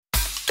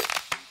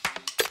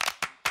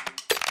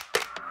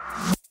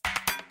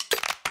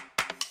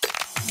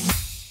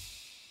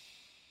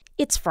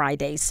It's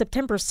Friday,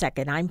 September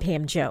 2nd. I'm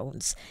Pam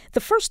Jones. The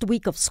first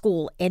week of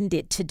school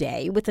ended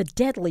today with a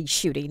deadly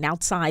shooting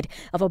outside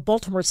of a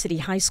Baltimore City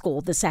high school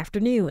this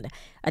afternoon.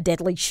 A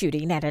deadly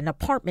shooting at an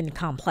apartment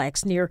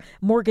complex near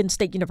Morgan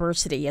State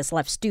University has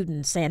left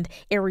students and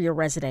area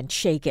residents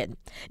shaken.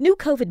 New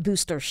COVID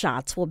booster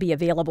shots will be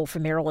available for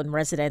Maryland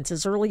residents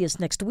as early as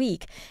next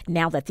week,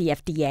 now that the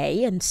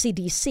FDA and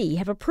CDC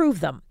have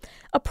approved them.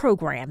 A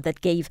program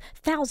that gave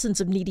thousands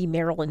of needy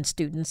Maryland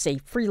students a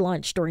free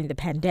lunch during the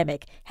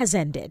pandemic has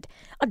ended.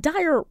 A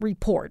dire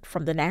report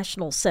from the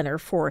National Center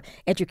for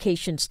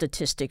Education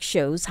Statistics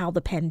shows how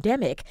the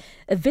pandemic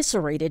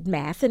eviscerated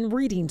math and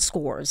reading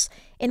scores.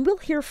 And we'll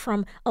hear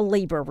from a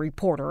labor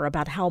reporter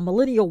about how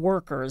millennial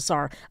workers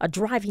are a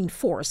driving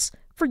force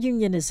for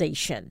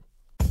unionization.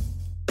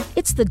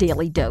 It's the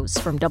Daily Dose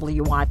from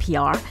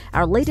WYPR,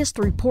 our latest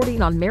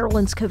reporting on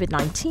Maryland's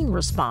COVID-19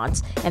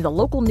 response and the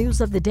local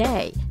news of the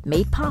day,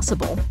 made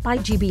possible by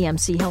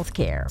GBMC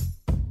Healthcare.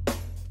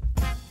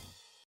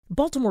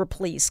 Baltimore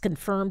police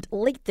confirmed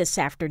late this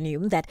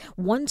afternoon that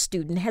one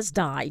student has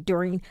died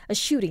during a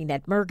shooting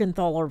at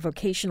Mergenthaler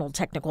Vocational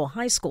Technical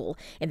High School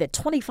in the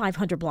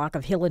 2500 block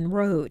of Hillen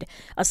Road.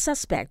 A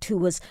suspect who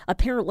was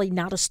apparently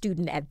not a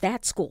student at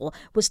that school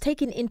was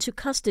taken into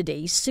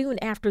custody soon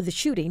after the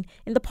shooting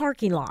in the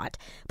parking lot.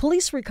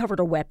 Police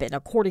recovered a weapon,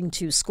 according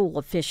to school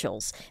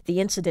officials. The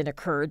incident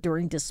occurred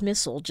during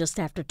dismissal just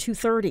after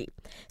 2:30.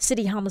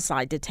 City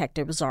homicide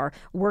detectives are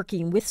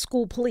working with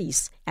school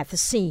police at the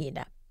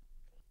scene.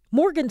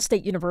 Morgan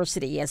State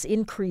University has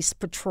increased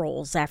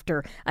patrols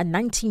after a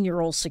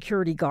 19-year-old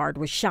security guard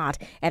was shot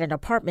at an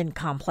apartment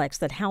complex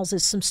that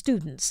houses some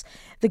students.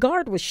 The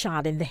guard was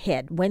shot in the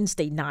head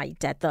Wednesday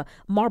night at the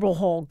Marble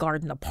Hall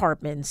Garden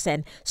Apartments,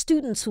 and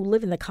students who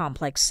live in the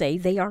complex say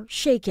they are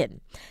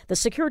shaken. The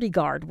security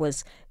guard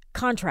was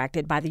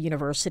contracted by the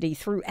university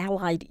through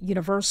Allied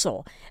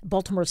Universal.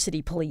 Baltimore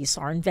City Police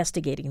are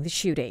investigating the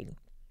shooting.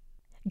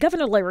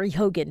 Governor Larry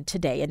Hogan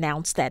today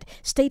announced that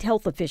state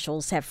health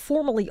officials have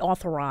formally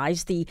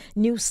authorized the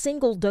new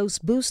single-dose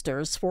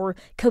boosters for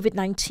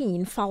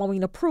COVID-19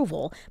 following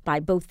approval by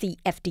both the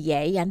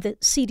FDA and the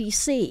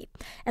CDC.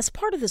 As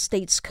part of the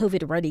state's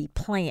COVID-ready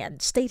plan,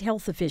 state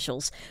health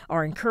officials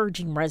are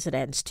encouraging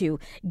residents to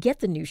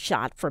get the new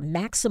shot for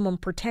maximum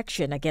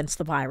protection against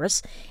the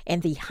virus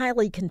and the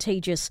highly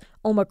contagious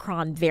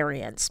Omicron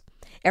variants.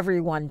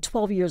 Everyone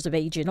 12 years of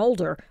age and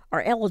older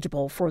are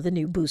eligible for the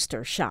new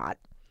booster shot.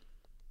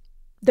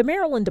 The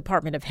Maryland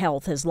Department of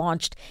Health has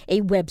launched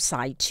a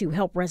website to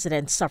help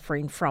residents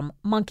suffering from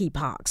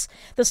monkeypox.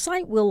 The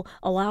site will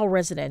allow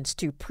residents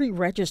to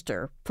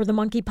pre-register for the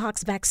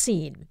monkeypox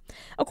vaccine.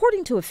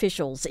 According to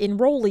officials,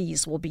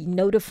 enrollees will be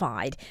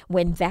notified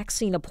when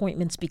vaccine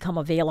appointments become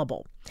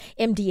available.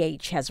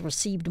 MDH has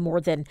received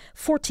more than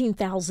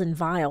 14,000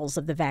 vials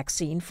of the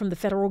vaccine from the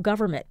federal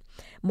government.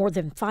 More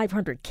than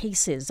 500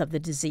 cases of the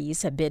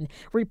disease have been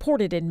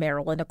reported in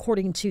Maryland,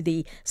 according to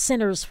the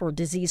Centers for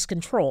Disease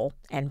Control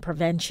and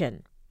Prevention.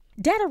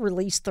 Data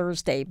released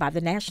Thursday by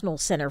the National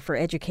Center for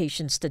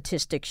Education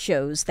Statistics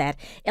shows that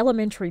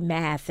elementary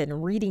math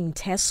and reading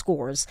test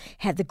scores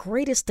had the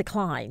greatest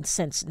decline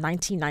since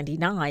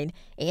 1999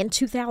 and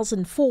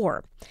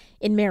 2004.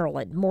 In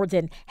Maryland, more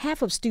than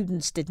half of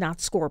students did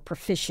not score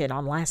proficient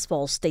on last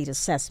fall's state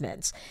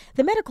assessments.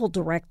 The medical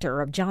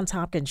director of Johns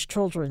Hopkins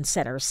Children's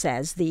Center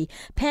says the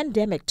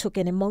pandemic took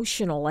an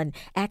emotional and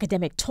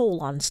academic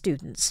toll on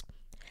students.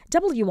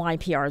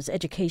 WYPR's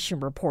education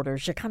reporter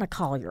Shekinah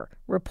Collier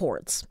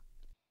reports.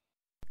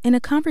 In a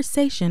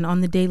conversation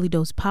on the Daily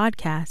Dose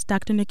podcast,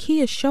 Dr.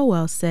 Nakia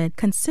Showell said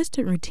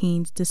consistent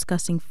routines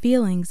discussing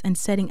feelings and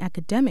setting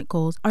academic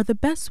goals are the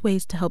best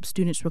ways to help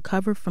students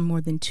recover from more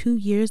than 2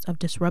 years of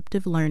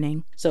disruptive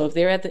learning. So if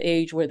they're at the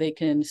age where they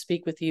can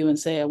speak with you and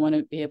say, I want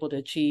to be able to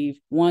achieve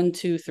 1,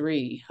 2,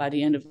 3 by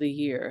the end of the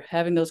year,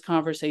 having those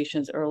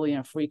conversations early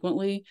and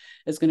frequently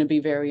is going to be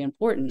very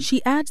important.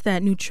 She adds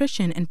that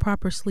nutrition and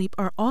proper sleep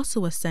are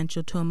also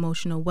essential to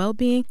emotional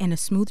well-being and a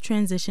smooth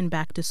transition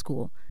back to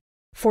school.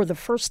 For the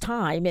first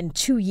time in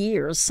 2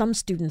 years, some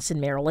students in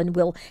Maryland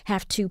will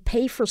have to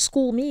pay for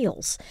school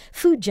meals.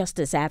 Food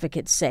justice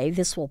advocates say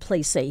this will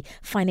place a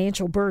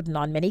financial burden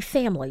on many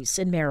families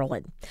in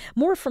Maryland.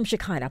 More from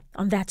Shekinah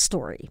on that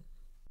story.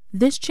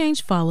 This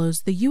change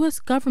follows the U.S.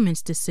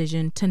 government's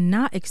decision to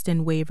not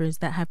extend waivers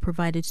that have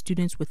provided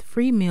students with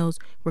free meals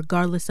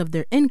regardless of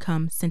their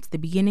income since the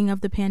beginning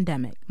of the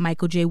pandemic.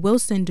 Michael J.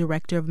 Wilson,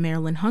 director of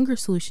Maryland Hunger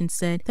Solutions,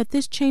 said that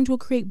this change will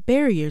create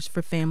barriers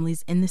for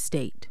families in the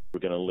state. We're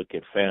going to look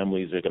at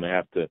families. They're going to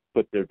have to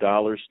put their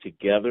dollars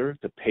together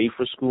to pay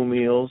for school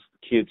meals.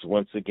 Kids,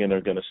 once again,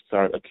 are going to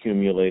start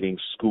accumulating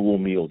school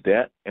meal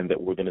debt, and that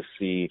we're going to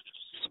see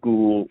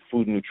school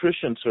food and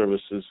nutrition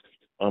services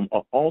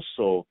are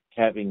also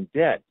having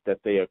debt that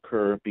they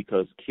occur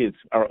because kids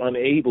are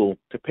unable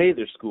to pay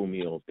their school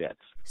meal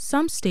debts.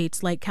 Some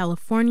states like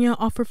California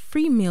offer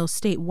free meals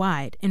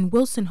statewide, and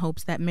Wilson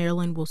hopes that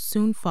Maryland will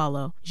soon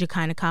follow.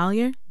 Shekinah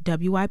Collier,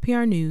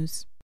 WYPR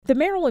News. The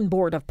Maryland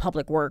Board of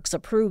Public Works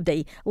approved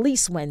a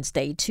lease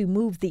Wednesday to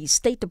move the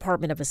State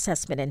Department of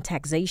Assessment and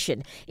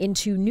Taxation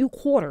into new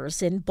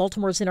quarters in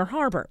Baltimore's Inner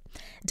Harbor.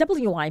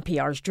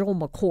 WIPR's Joel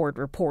McCord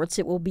reports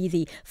it will be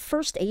the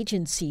first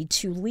agency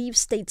to leave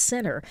State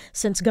Center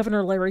since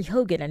Governor Larry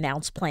Hogan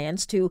announced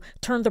plans to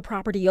turn the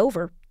property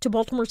over to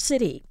Baltimore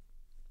City.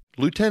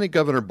 Lieutenant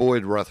Governor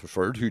Boyd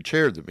Rutherford, who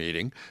chaired the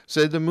meeting,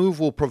 said the move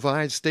will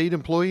provide state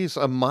employees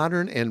a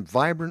modern and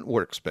vibrant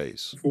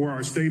workspace. For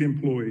our state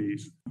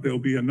employees, there'll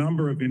be a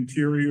number of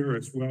interior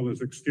as well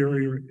as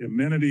exterior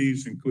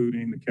amenities,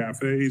 including the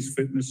cafes,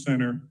 fitness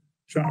center,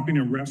 shopping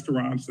and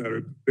restaurants that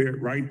are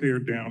right there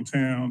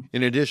downtown.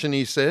 In addition,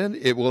 he said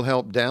it will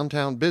help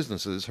downtown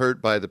businesses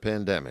hurt by the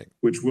pandemic,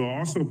 which will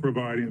also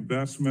provide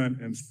investment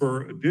and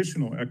spur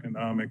additional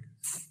economic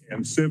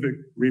and civic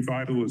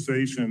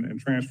revitalization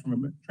and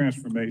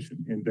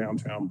transformation in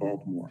downtown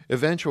Baltimore.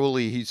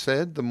 Eventually, he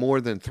said, the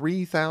more than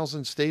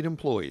 3,000 state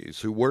employees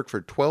who work for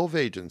 12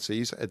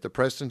 agencies at the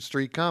Preston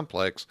Street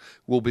complex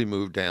will be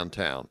moved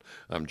downtown.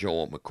 I'm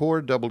Joel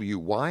McCord,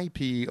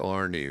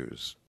 WYPR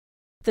News.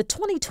 The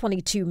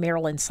 2022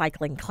 Maryland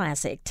Cycling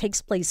Classic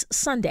takes place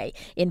Sunday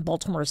in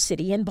Baltimore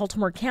City and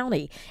Baltimore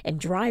County, and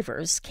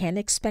drivers can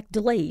expect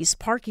delays,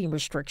 parking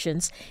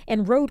restrictions,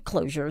 and road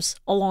closures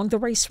along the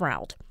race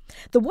route.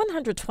 The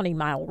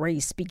 120-mile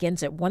race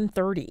begins at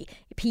 1:30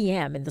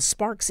 p.m. in the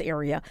Sparks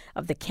area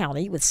of the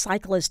county, with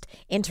cyclists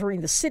entering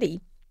the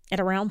city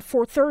at around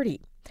 4:30.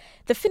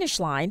 The finish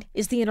line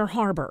is the Inner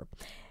Harbor.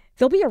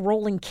 There'll be a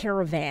rolling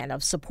caravan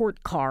of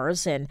support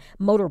cars and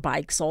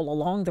motorbikes all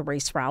along the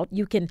race route.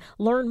 You can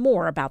learn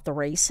more about the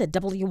race at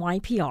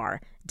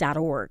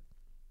WYPR.org.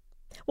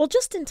 Well,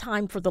 just in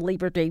time for the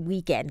Labor Day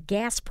weekend,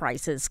 gas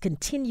prices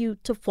continue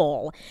to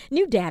fall.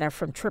 New data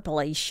from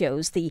AAA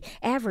shows the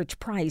average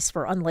price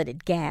for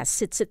unleaded gas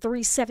sits at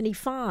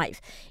 $3.75.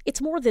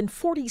 It's more than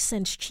 40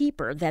 cents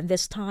cheaper than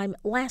this time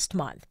last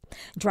month.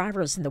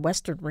 Drivers in the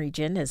western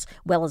region, as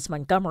well as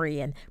Montgomery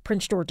and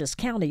Prince George's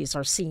counties,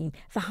 are seeing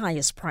the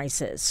highest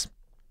prices.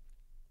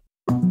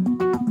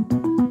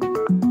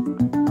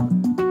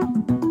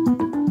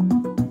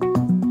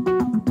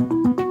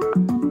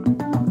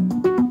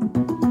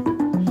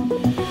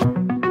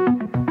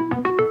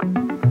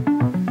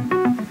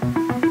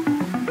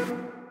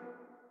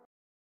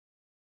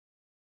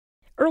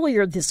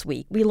 Earlier this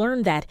week, we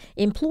learned that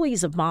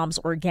employees of Mom's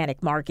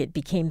Organic Market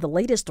became the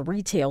latest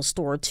retail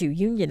store to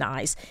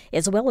unionize,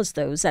 as well as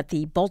those at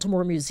the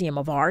Baltimore Museum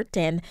of Art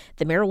and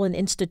the Maryland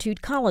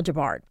Institute College of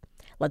Art.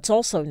 Let's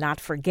also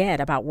not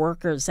forget about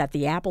workers at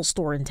the Apple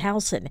store in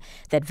Towson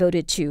that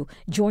voted to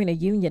join a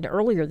union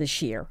earlier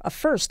this year, a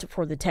first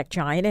for the tech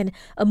giant and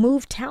a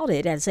move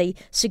touted as a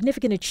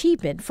significant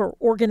achievement for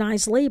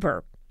organized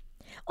labor.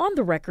 On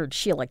the record,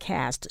 Sheila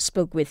Cast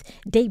spoke with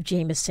Dave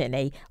Jamieson,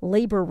 a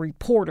labor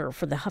reporter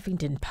for the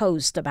Huffington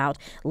Post, about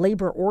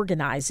labor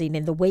organizing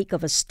in the wake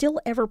of a still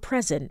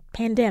ever-present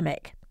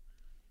pandemic.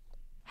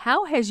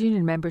 How has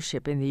union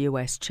membership in the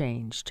U.S.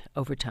 changed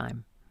over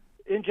time?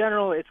 In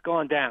general, it's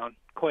gone down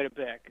quite a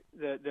bit.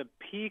 The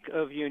peak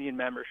of union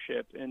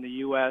membership in the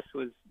U.S.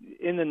 was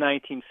in the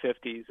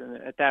 1950s, and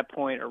at that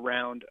point,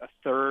 around a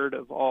third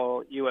of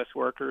all U.S.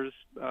 workers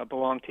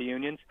belonged to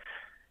unions.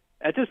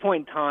 At this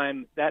point in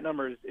time, that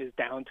number is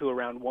down to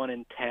around 1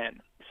 in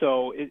 10.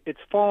 So it's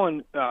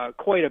fallen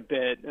quite a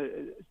bit,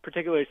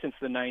 particularly since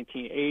the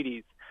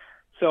 1980s.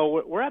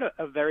 So we're at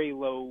a very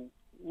low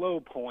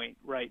point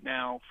right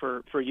now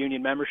for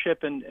union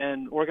membership,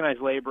 and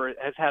organized labor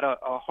has had a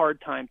hard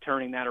time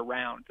turning that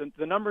around.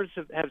 The numbers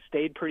have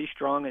stayed pretty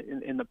strong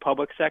in the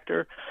public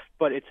sector,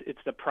 but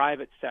it's the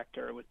private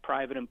sector with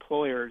private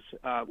employers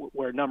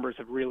where numbers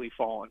have really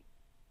fallen.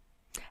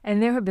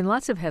 And there have been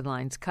lots of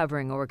headlines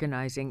covering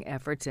organizing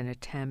efforts and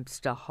attempts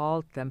to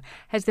halt them.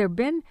 Has there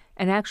been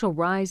an actual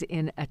rise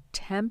in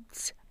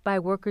attempts by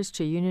workers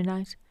to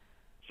unionize?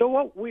 So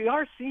what we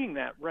are seeing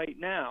that right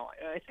now.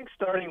 I think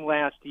starting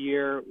last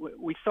year,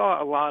 we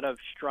saw a lot of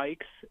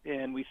strikes,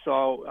 and we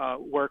saw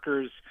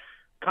workers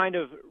kind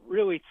of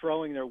really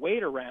throwing their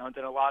weight around,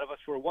 and a lot of us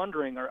were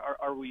wondering,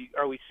 are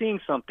we seeing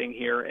something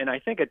here? And I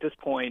think at this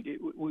point,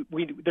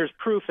 there's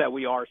proof that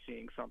we are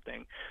seeing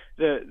something.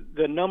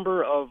 The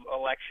number of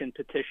election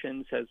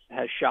petitions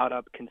has shot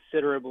up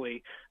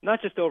considerably,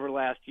 not just over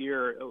last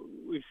year.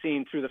 We've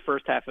seen through the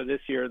first half of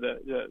this year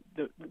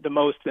the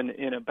most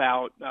in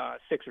about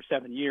 6 or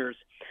 7 years,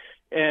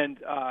 and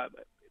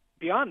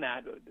beyond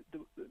that,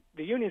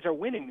 the unions are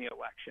winning the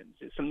elections.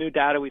 Some new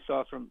data we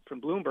saw from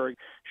Bloomberg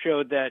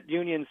showed that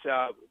unions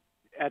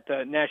at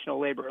the National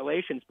Labor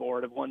Relations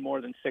Board have won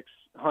more than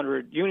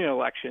 600 union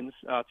elections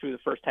through the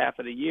first half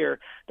of the year.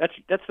 That's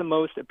the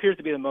most, appears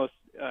to be the most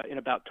in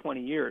about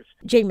 20 years.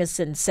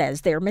 Jamieson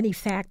says there are many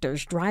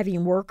factors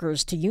driving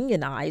workers to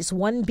unionize,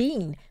 one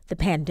being the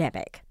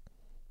pandemic.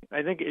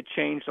 I think it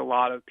changed a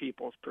lot of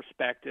people's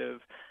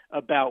perspective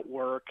about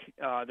work,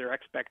 their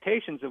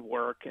expectations of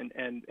work,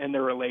 and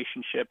their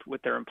relationship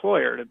with their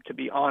employer. To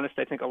be honest,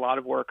 I think a lot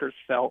of workers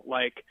felt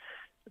like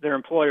their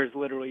employers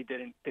literally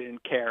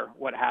didn't care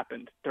what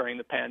happened during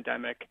the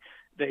pandemic.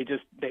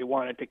 they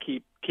wanted to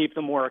keep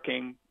them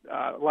working.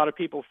 A lot of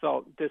people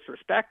felt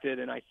disrespected,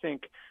 and I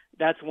think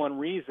that's one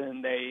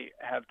reason they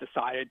have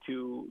decided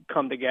to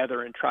come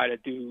together and try to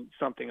do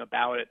something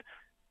about it.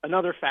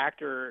 Another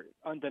factor,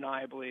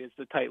 undeniably, is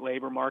the tight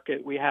labor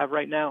market we have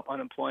right now.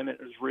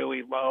 Unemployment is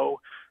really low.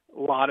 A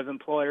lot of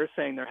employers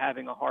saying they're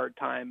having a hard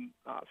time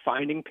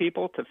finding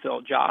people to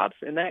fill jobs,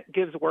 and that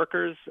gives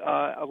workers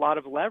a lot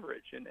of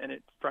leverage, and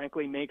it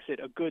frankly makes it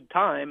a good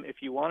time if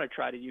you want to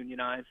try to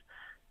unionize.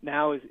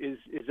 Now is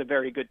a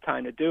very good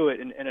time to do it.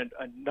 And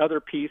another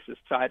piece,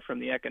 aside from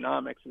the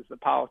economics, is the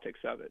politics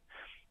of it.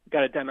 We've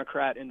got a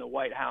Democrat in the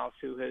White House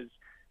who has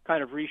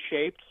kind of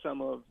reshaped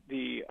some of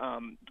the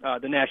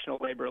National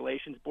Labor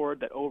Relations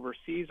Board that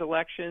oversees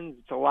elections.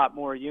 It's a lot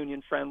more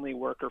union-friendly,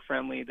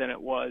 worker-friendly than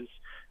it was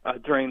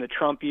during the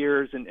Trump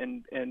years.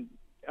 And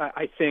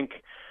I think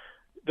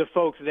the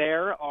folks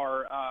there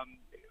are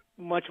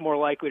much more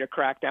likely to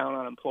crack down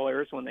on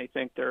employers when they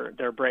think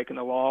they're breaking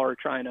the law or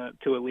trying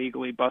to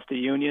illegally bust a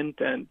union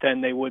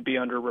than they would be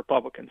under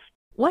Republicans.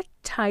 What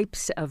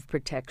types of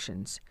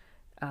protections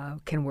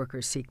can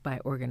workers seek by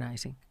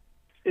organizing?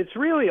 It's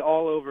really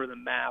all over the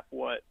map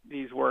what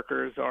these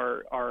workers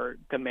are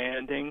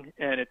demanding,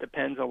 and it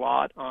depends a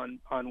lot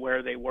on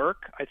where they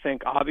work. I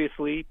think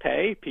obviously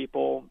pay.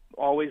 People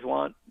always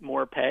want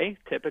more pay,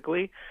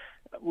 typically.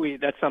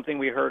 That's something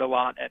we heard a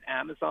lot at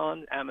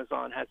Amazon.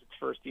 Amazon has its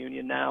first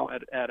union now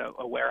at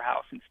a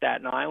warehouse in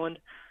Staten Island.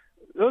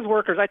 Those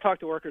workers, I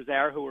talked to workers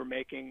there who were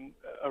making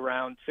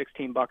around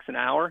 $16 an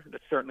hour.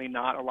 That's certainly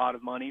not a lot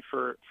of money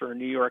for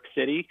New York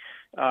City.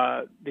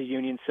 The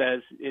union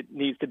says it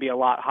needs to be a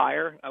lot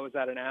higher. I was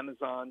at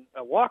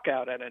a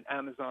walkout at an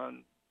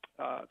Amazon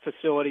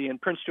facility in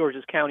Prince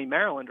George's County,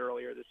 Maryland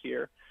earlier this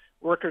year.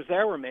 Workers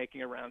there were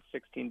making around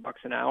 $16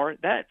 an hour.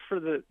 That for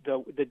the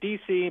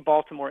D.C.,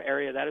 Baltimore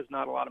area, that is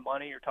not a lot of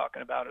money. You're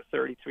talking about a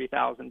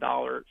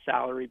 $33,000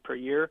 salary per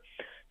year.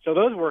 So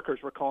those workers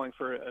were calling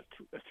for a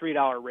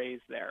 $3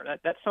 raise there.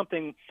 That's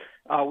something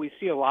we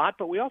see a lot,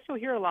 but we also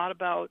hear a lot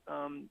about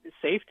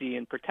safety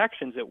and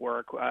protections at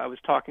work. I was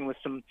talking with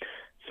some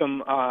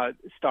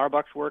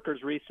Starbucks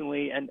workers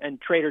recently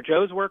and Trader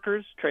Joe's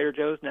workers. Trader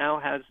Joe's now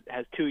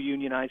has 2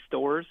 unionized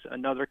stores,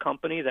 another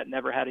company that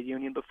never had a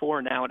union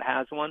before. Now it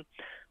has one.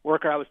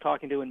 Worker I was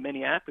talking to in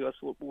Minneapolis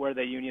where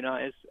they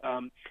unionize,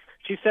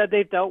 she said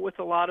they've dealt with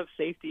a lot of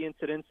safety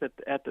incidents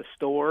at the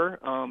store.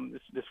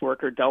 This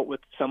worker dealt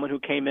with someone who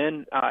came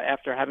in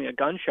after having a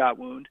gunshot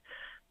wound.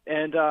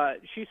 And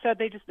she said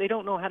they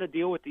don't know how to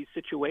deal with these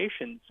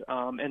situations,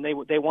 and they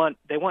want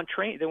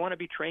to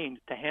be trained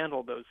to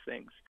handle those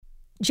things.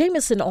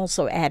 Jamison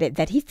also added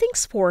that he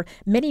thinks for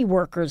many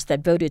workers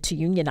that voted to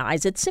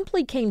unionize, it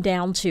simply came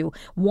down to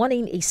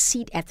wanting a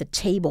seat at the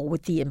table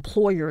with the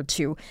employer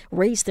to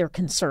raise their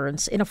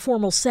concerns in a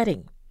formal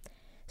setting.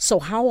 So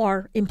how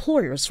are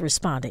employers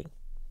responding?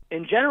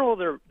 In general,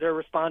 they're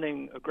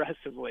responding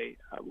aggressively.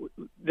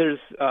 There's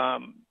a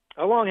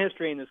long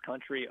history in this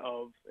country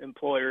of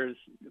employers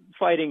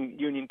fighting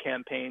union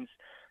campaigns,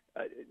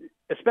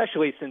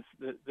 especially since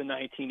the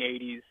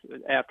 1980s,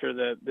 after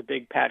the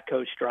big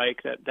Patco strike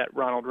that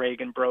Ronald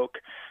Reagan broke.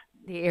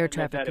 The air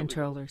traffic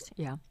controllers,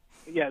 yeah.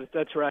 Yeah,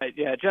 that's right.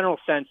 Yeah, general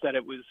sense that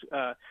it was,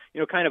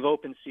 kind of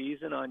open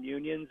season on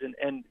unions,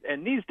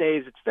 and these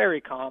days it's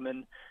very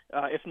common,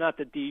 if not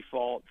the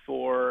default,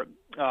 for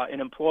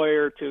an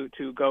employer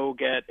to go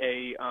get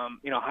a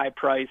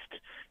high-priced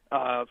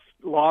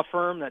law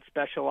firm that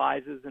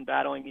specializes in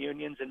battling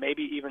unions, and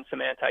maybe even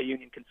some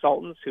anti-union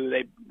consultants who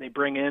they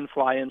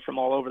fly in from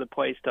all over the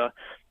place to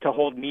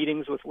hold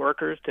meetings with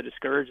workers to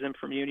discourage them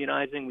from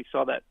unionizing. We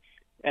saw that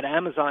at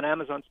Amazon.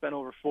 Amazon spent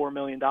over $4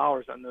 million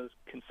on those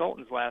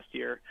consultants last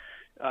year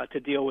to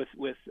deal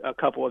with a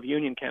couple of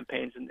union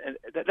campaigns, and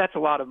that's a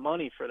lot of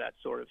money for that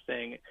sort of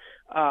thing.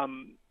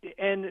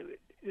 And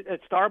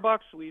at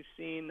Starbucks, we've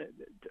seen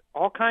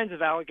all kinds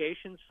of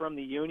allegations from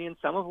the union,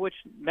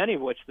 many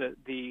of which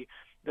the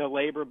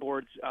labor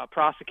board's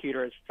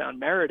prosecutor has found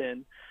merit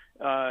in.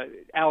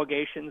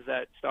 Allegations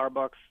that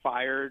Starbucks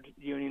fired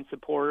union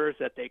supporters,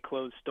 that they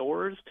closed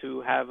stores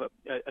to have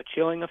a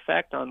chilling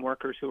effect on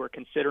workers who are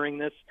considering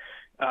this.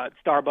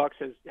 Starbucks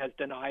has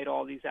denied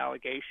all these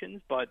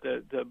allegations, but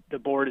the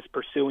board is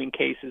pursuing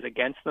cases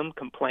against them,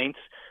 complaints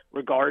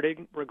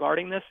regarding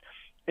this.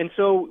 And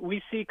so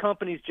we see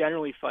companies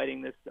generally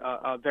fighting this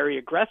very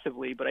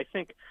aggressively, but I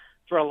think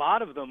for a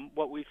lot of them,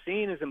 what we've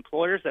seen is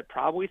employers that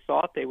probably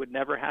thought they would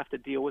never have to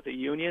deal with a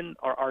union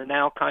are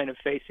now kind of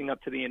facing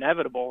up to the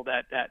inevitable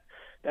that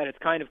it's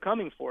kind of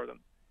coming for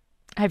them.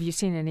 Have you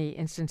seen any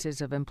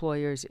instances of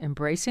employers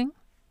embracing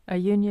a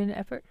union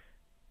effort?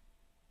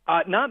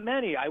 Not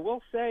many. I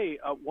will say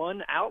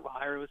one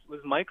outlier was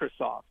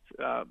Microsoft.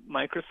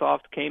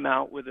 Microsoft came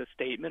out with a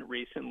statement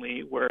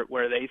recently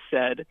where they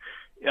said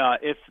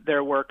if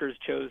their workers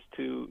chose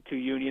to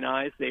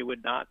unionize, they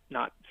would not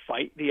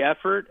fight the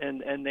effort,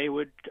 and they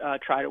would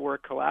try to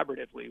work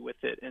collaboratively with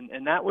it.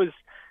 And that was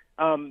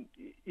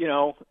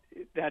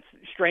That's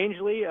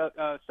strangely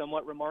a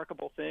somewhat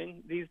remarkable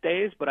thing these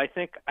days, but I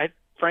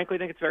frankly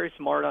think it's very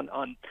smart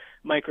on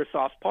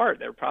Microsoft's part.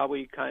 They're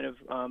probably kind of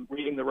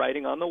reading the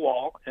writing on the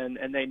wall,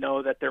 and they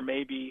know that there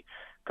may be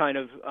kind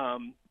of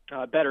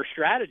better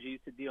strategies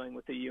to dealing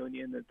with the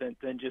union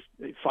than just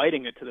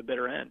fighting it to the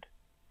bitter end.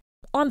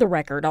 On the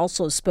Record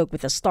also spoke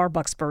with a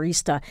Starbucks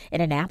barista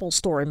and an Apple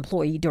Store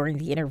employee during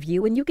the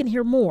interview, and you can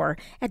hear more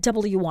at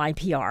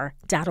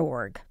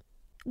WYPR.org.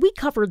 We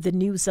covered the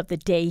news of the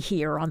day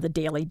here on the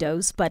Daily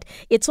Dose, but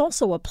it's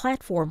also a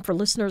platform for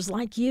listeners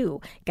like you.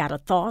 Got a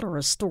thought or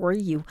a story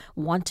you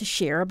want to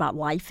share about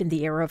life in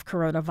the era of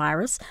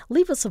coronavirus?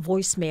 Leave us a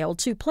voicemail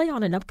to play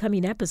on an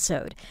upcoming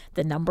episode.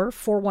 The number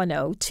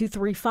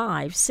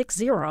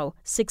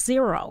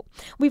 410-235-6060.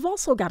 We've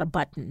also got a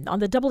button on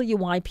the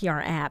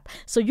WYPR app,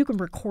 so you can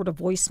record a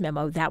voice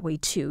memo that way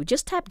too.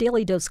 Just tap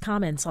Daily Dose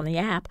comments on the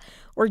app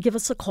or give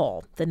us a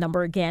call. The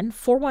number again,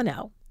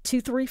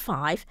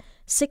 410-235-6060.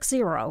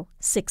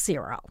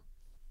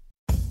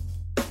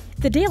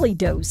 The Daily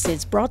Dose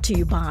is brought to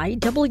you by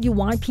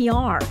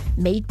WYPR,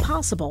 made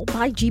possible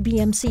by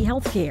GBMC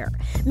Healthcare.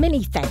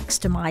 Many thanks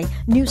to my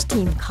news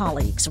team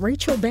colleagues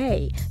Rachel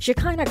Bay,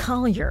 Shekinah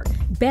Collier,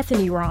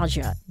 Bethany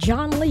Raja,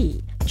 John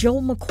Lee,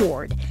 Joel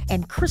McCord,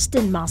 and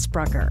Kristen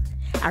Mossbrucker.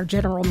 Our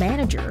general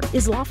manager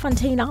is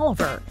LaFontaine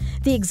Oliver.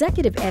 The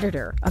executive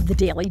editor of The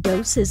Daily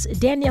Dose is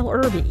Danielle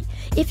Irby.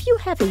 If you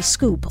have a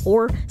scoop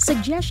or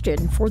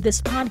suggestion for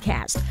this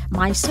podcast,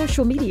 my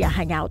social media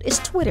hangout is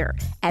Twitter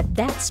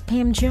 @That's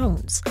Pam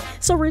Jones.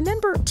 So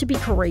remember to be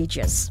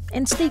courageous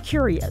and stay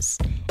curious.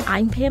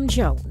 I'm Pam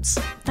Jones.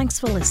 Thanks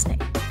for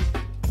listening.